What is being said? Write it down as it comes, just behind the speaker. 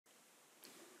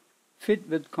Fit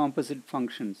with Composite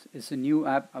Functions is a new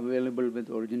app available with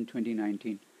Origin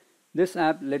 2019. This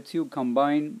app lets you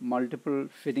combine multiple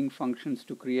fitting functions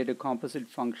to create a composite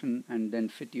function and then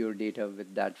fit your data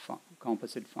with that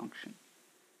composite function.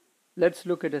 Let's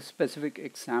look at a specific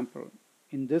example.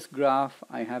 In this graph,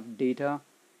 I have data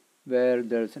where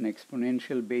there's an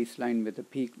exponential baseline with a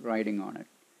peak riding on it.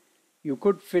 You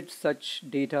could fit such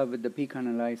data with the peak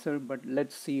analyzer, but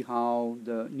let's see how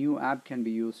the new app can be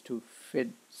used to fit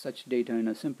such data in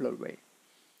a simpler way.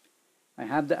 I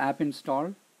have the app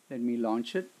installed. Let me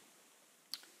launch it.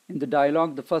 In the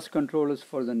dialog, the first control is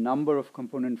for the number of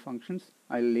component functions.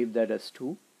 I'll leave that as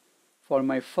 2. For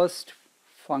my first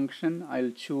function,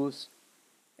 I'll choose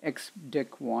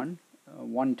xdec1,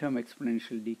 one-term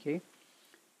exponential decay.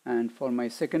 And for my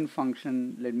second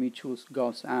function, let me choose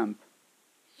Gauss amp.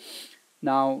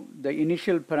 Now, the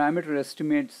initial parameter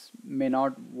estimates may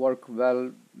not work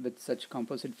well with such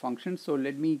composite functions, so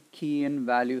let me key in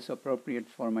values appropriate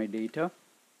for my data.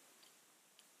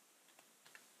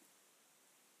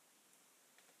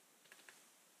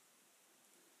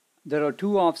 There are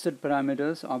 2 offset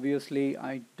parameters. Obviously,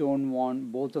 I don't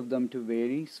want both of them to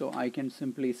vary, so I can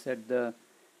simply set the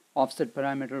offset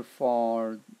parameter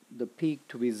for the peak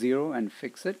to be 0 and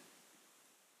fix it.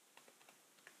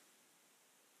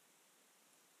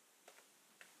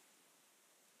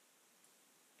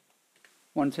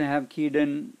 Once I have keyed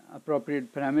in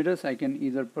appropriate parameters, I can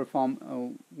either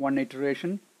perform one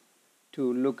iteration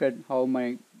to look at how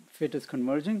my fit is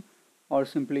converging, or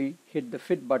simply hit the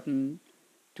fit button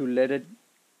to let it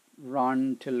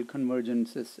run till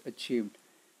convergence is achieved.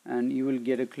 And you will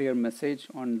get a clear message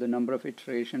on the number of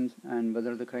iterations and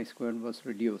whether the chi-squared was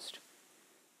reduced.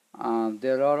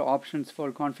 There are options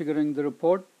for configuring the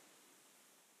report.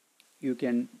 You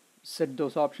can set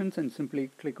those options and simply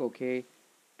click OK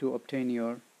to obtain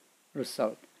your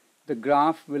result. The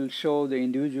graph will show the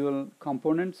individual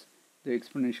components, the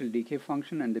exponential decay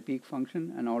function and the peak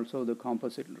function, and also the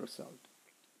composite result.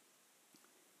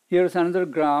 Here's another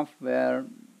graph where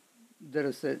there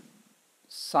is a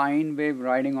sine wave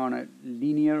riding on a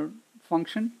linear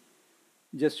function,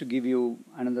 just to give you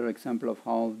another example of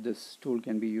how this tool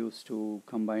can be used to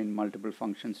combine multiple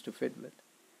functions to fit with.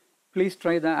 Please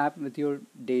try the app with your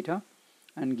data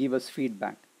and give us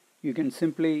feedback. You can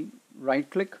simply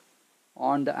right-click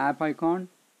on the app icon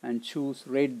and choose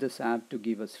Rate this app to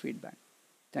give us feedback.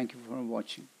 Thank you for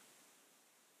watching.